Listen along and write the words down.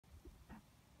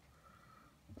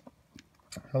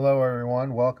Hello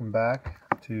everyone, welcome back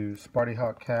to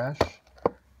SpartyHawk Cash,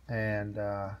 and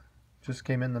just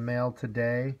came in the mail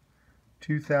today,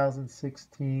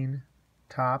 2016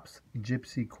 Topps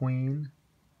Gypsy Queen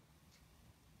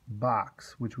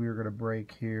box, which we are going to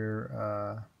break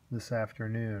here this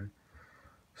afternoon.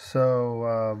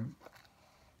 So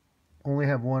only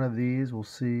have one of these. We'll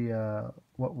see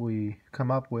what we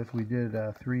come up with. We did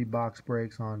 3 box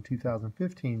breaks on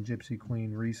 2015 Gypsy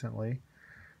Queen recently.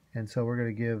 And so we're going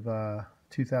to give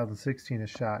 2016 a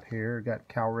shot here. Got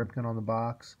Cal Ripken on the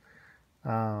box.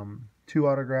 2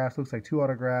 autographs, looks like 2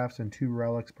 autographs and 2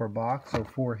 relics per box, so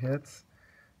 4 hits.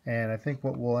 And I think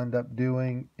what we'll end up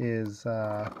doing is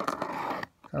kind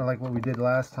of like what we did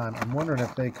last time. I'm wondering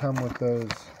if they come with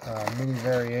those mini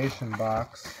variation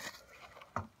box.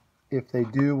 If they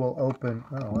do, we'll open.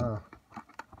 Oh wow!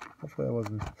 Hopefully that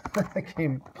wasn't. That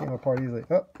came apart easily.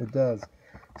 Oh, it does.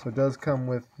 So it does come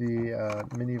with the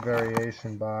mini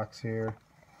variation box here.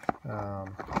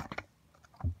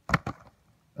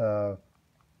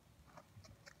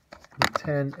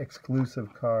 10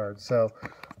 exclusive cards. So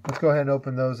let's go ahead and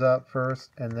open those up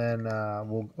first, and then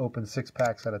we'll open 6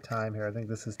 packs at a time here. I think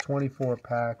this is 24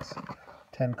 packs,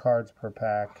 10 cards per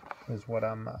pack is what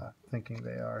I'm thinking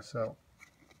they are. So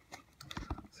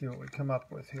let's see what we come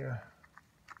up with here.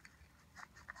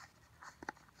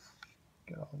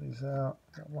 Get all these out.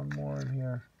 Got one more in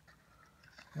here.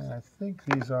 And I think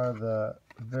these are the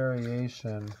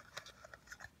variation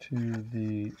to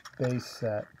the base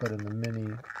set, but in the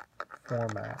mini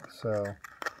format. So,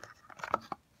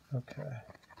 okay.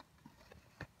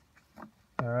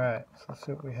 Alright, so let's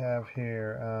see what we have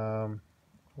here.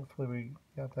 Hopefully we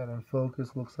got that in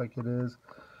focus. Looks like it is.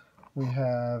 We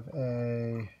have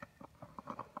a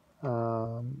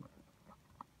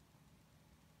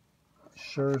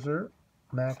Scherzer.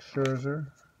 Max Scherzer.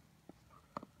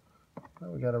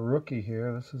 We got a rookie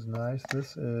here. This is nice.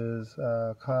 This is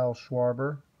Kyle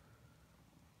Schwarber,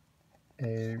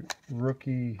 a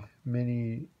rookie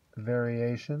mini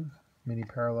variation, mini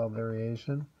parallel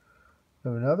variation.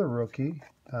 We have another rookie,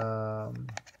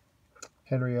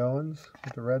 Henry Owens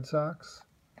with the Red Sox.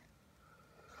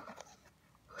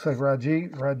 Looks like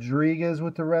Rodriguez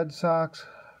with the Red Sox,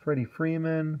 Freddie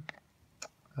Freeman,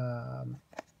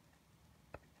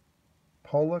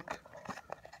 Pollock,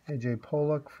 AJ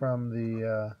Pollock from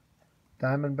the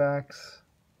Diamondbacks,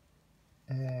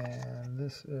 and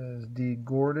this is D.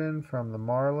 Gordon from the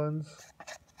Marlins,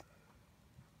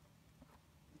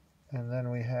 and then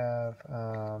we have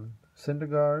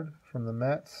Syndergaard from the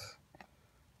Mets,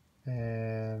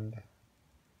 and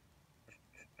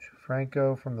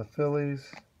Franco from the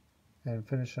Phillies, and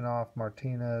finishing off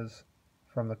Martinez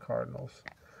from the Cardinals.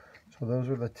 So those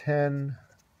are the 10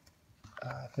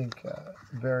 I think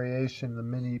variation, the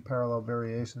mini parallel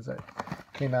variations that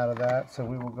came out of that. So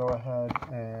we will go ahead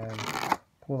and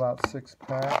pull out 6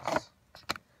 packs,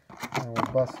 and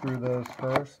we'll bust through those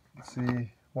first and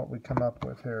see what we come up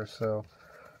with here. So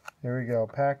here we go.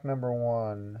 Pack number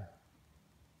 1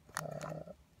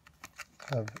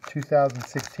 of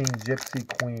 2016 Gypsy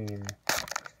Queen.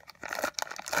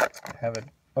 Haven't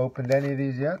opened any of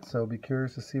these yet, so be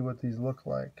curious to see what these look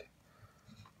like.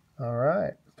 All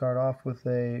right. Start off with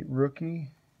a rookie,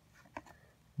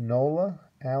 Nola,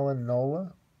 Alan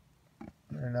Nola.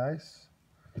 Very nice.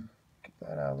 Get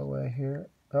that out of the way here.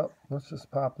 Oh, let's just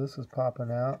pop. This is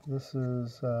popping out. This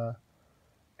is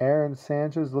Aaron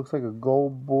Sánchez. Looks like a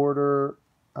gold border,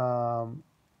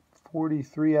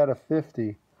 43 out of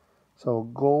 50. So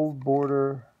gold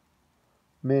border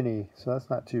mini. So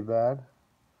that's not too bad.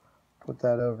 Put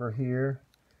that over here.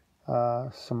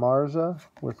 Samardzija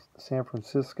with San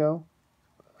Francisco.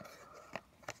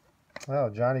 Wow,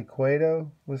 Johnny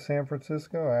Cueto with San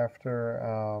Francisco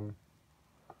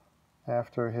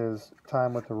after his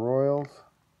time with the Royals.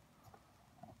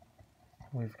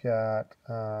 We've got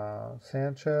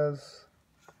Sánchez,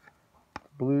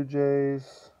 Blue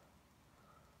Jays,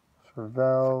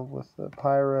 Cervell with the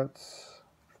Pirates,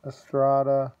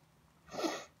 Estrada.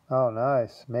 Oh,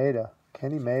 nice. Maeda.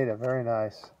 Kenny Maeda. Very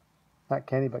nice. Not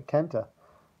Kenny, but Kenta.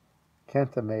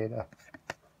 Kenta Maeda.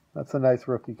 That's a nice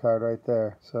rookie card right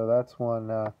there. So that's one.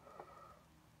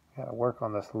 Gotta work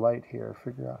on this light here.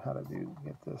 Figure out how to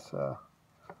get this.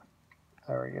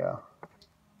 There we go.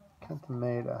 Kenta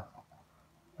Maeda.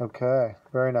 Okay,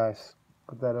 very nice.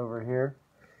 Put that over here.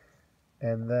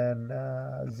 And then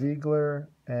Ziegler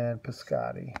and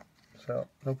Piscotty. So,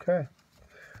 okay.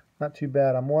 Not too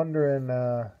bad. I'm wondering,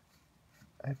 I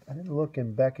didn't look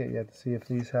in Beckett yet to see if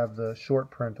these have the short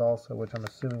print also, which I'm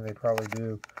assuming they probably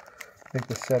do. I think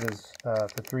the set is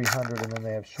to 300, and then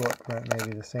they have short print,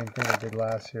 maybe the same thing they did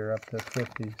last year, up to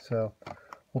 50. So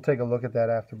we'll take a look at that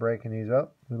after breaking these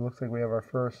up. It looks like we have our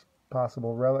first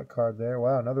possible relic card there.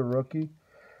 Wow, another rookie.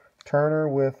 Turner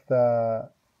with the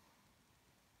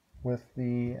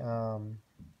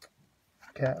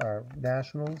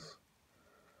Nationals.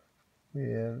 We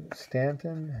have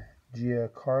Stanton,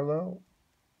 Giancarlo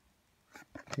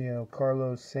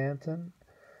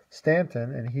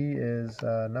Stanton, and he is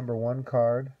 #1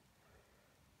 card.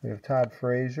 We have Todd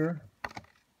Frazier.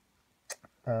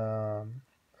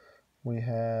 We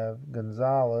have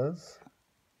Gonzalez.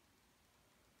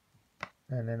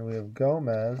 And then we have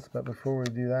Gomez. But before we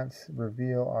do that,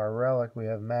 reveal our relic, we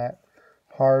have Matt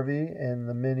Harvey in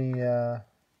the mini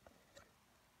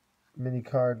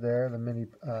card there, the mini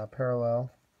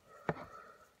parallel.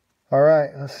 All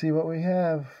right, let's see what we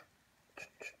have.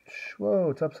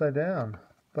 Whoa, it's upside down.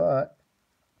 But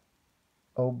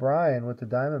O'Brien with the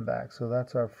Diamondbacks. So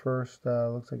that's our first,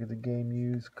 looks like it's a game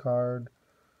used card.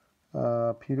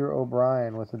 Peter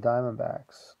O'Brien with the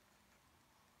Diamondbacks.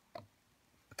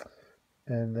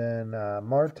 And then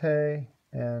Marte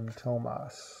and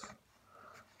Tomas.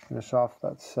 Finish off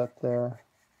that set there.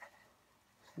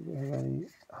 Do we have any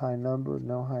high number?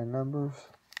 No high numbers.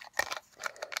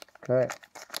 Okay.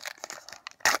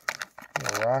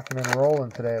 We're rocking and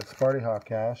rolling today at SpartyHawk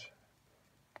Cash.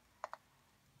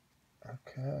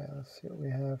 Okay, let's see what we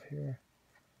have here.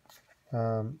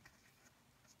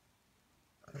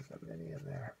 There's a mini in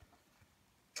there.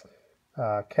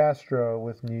 Castro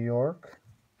with New York.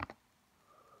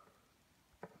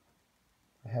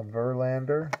 I have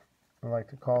Verlander. I like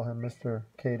to call him Mr.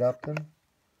 Kate Upton.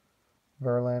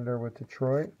 Verlander with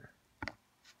Detroit.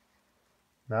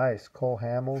 Nice. Cole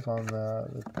Hamels on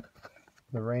the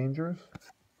Rangers.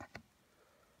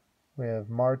 We have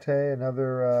Marte,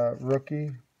 another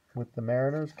rookie with the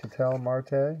Mariners. Ketel Marte.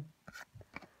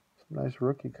 Some nice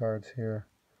rookie cards here.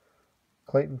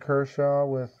 Clayton Kershaw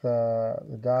with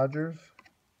the Dodgers.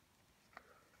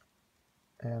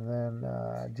 And then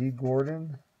D.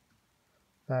 Gordon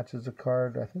matches a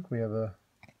card. I think we have the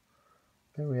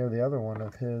other one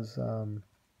of his the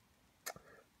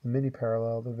mini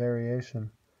parallel, the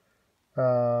variation.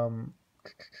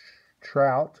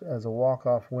 Trout as a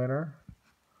walk-off winner.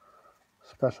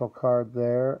 Special card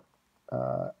there.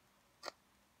 I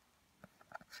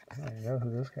know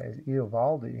who this guy is.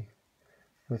 Eovaldi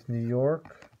with New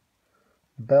York.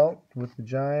 Belt with the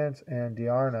Giants, and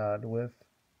D'Arnaud with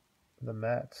the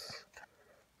Mets.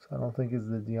 So I don't think it's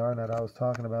the D'Arnaud I was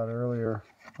talking about earlier,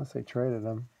 unless they traded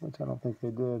him, which I don't think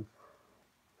they did.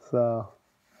 So,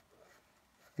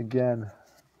 again,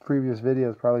 previous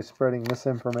videos probably spreading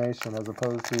misinformation as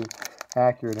opposed to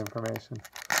accurate information.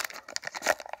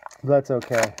 That's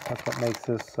okay. That's what makes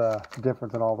this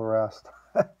different than all the rest.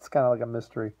 It's kind of like a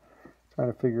mystery.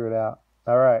 Trying to figure it out.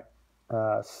 All right.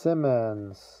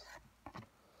 Simmons.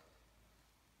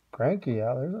 Greinke.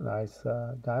 Yeah, there's a nice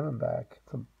Diamondback.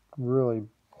 It's a really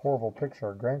horrible picture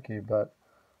of Greinke, but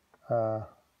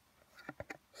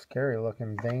scary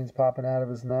looking. Veins popping out of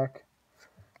his neck.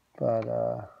 But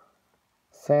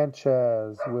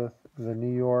Sánchez with the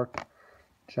New York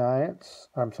Giants.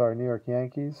 I'm sorry, New York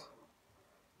Yankees.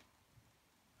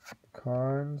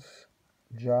 Carnes.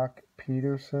 Jock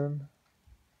Peterson.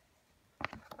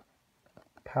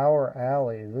 Power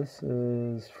Alley. This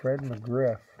is Fred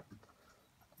McGriff.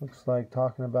 Looks like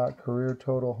talking about career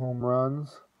total home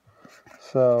runs.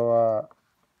 So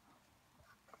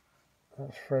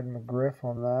that's Fred McGriff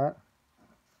on that.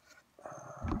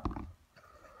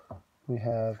 We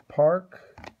have Park,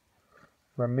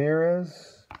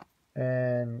 Ramirez,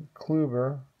 and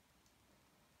Kluber.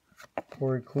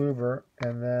 Corey Kluber.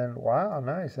 And then, wow,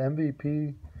 nice.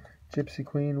 MVP, Gypsy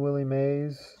Queen, Willie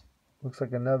Mays. Looks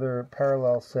like another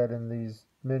parallel set in these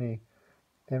mini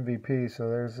MVP. So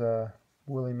there's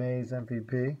Willie Mays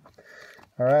MVP.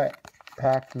 All right,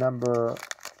 pack number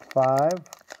 5.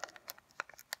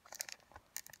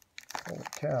 Holy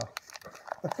cow.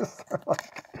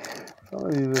 Some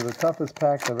of these are the toughest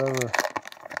packs I've ever, you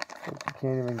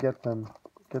can't even get them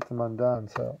undone.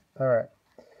 So, all right.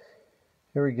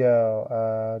 Here we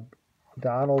go.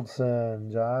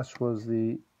 Donaldson. Josh was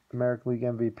the American League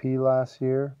MVP last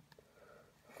year.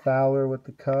 Fowler with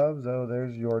the Cubs. Oh,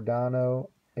 there's Giordano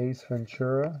Ace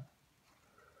Ventura.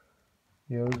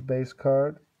 Yo's base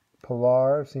card.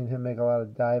 Pilar. I've seen him make a lot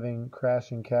of diving,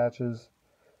 crashing catches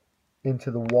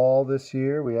into the wall this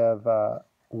year. We have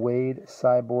Wade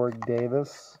Cyborg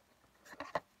Davis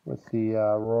with the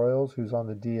Royals, who's on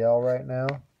the DL right now.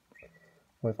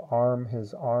 With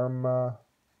his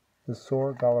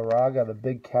sword, Galarraga, the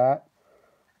big cat,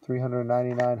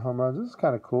 399 home runs. This is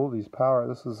kind of cool, these power.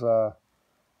 This is, I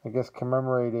guess,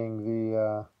 commemorating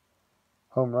the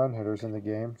home run hitters in the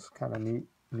game. It's kind of neat.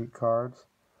 neat cards.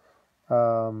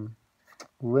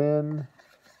 Lynn,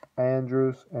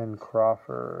 Andrews, and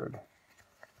Crawford.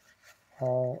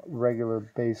 All regular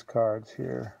base cards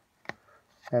here.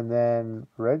 And then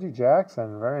Reggie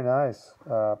Jackson, very nice,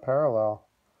 parallel.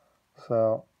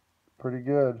 So, pretty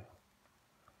good.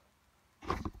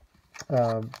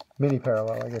 Mini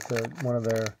parallel, I guess one of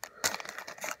their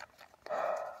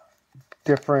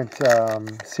different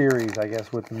series, I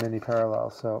guess, with the mini parallel.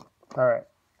 So, all right,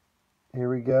 here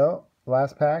we go.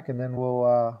 Last pack, and then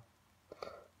we'll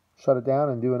shut it down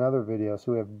and do another video.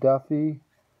 So we have Duffy,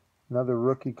 another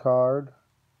rookie card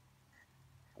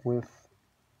with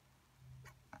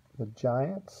the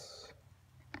Giants.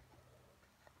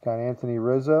 Got Anthony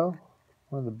Rizzo,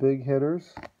 one of the big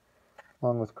hitters,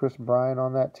 along with Chris Bryant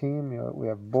on that team. We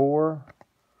have Bohr,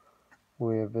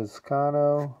 we have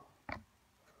Vizcano,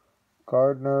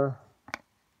 Gardner,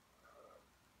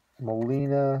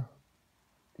 Molina,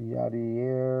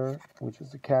 Yadier, which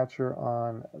is the catcher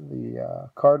on the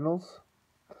Cardinals.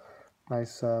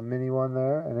 Nice mini one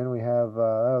there. And then we have,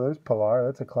 oh, there's Pilar.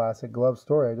 That's a classic glove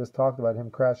story. I just talked about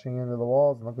him crashing into the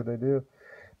walls, and look what they do.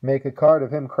 Make a card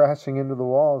of him crashing into the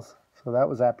walls. So that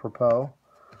was apropos.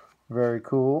 Very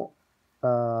cool.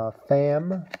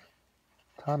 Pham,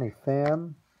 Tommy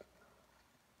Pham,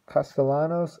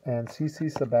 Castellanos, and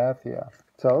CC Sabathia.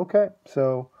 So, okay.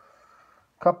 So,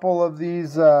 a couple of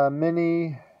these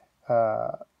mini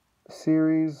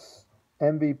series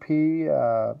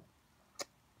MVP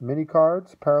mini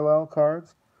cards, parallel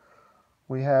cards.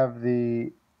 We have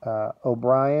the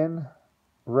O'Brien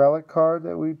relic card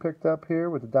that we picked up here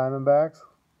with the Diamondbacks,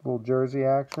 little jersey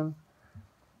action.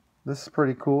 This is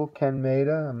pretty cool. Kenta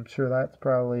Maeda, I'm sure that's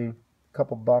probably a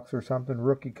couple bucks or something.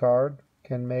 Rookie card,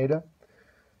 Kenta Maeda.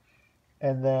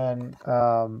 And then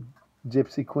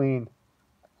Gypsy Queen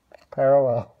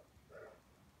parallel.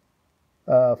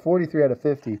 43 out of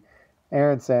 50.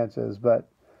 Aaron Sánchez. But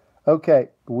okay,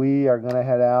 we are going to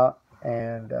head out,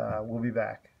 and we'll be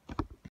back.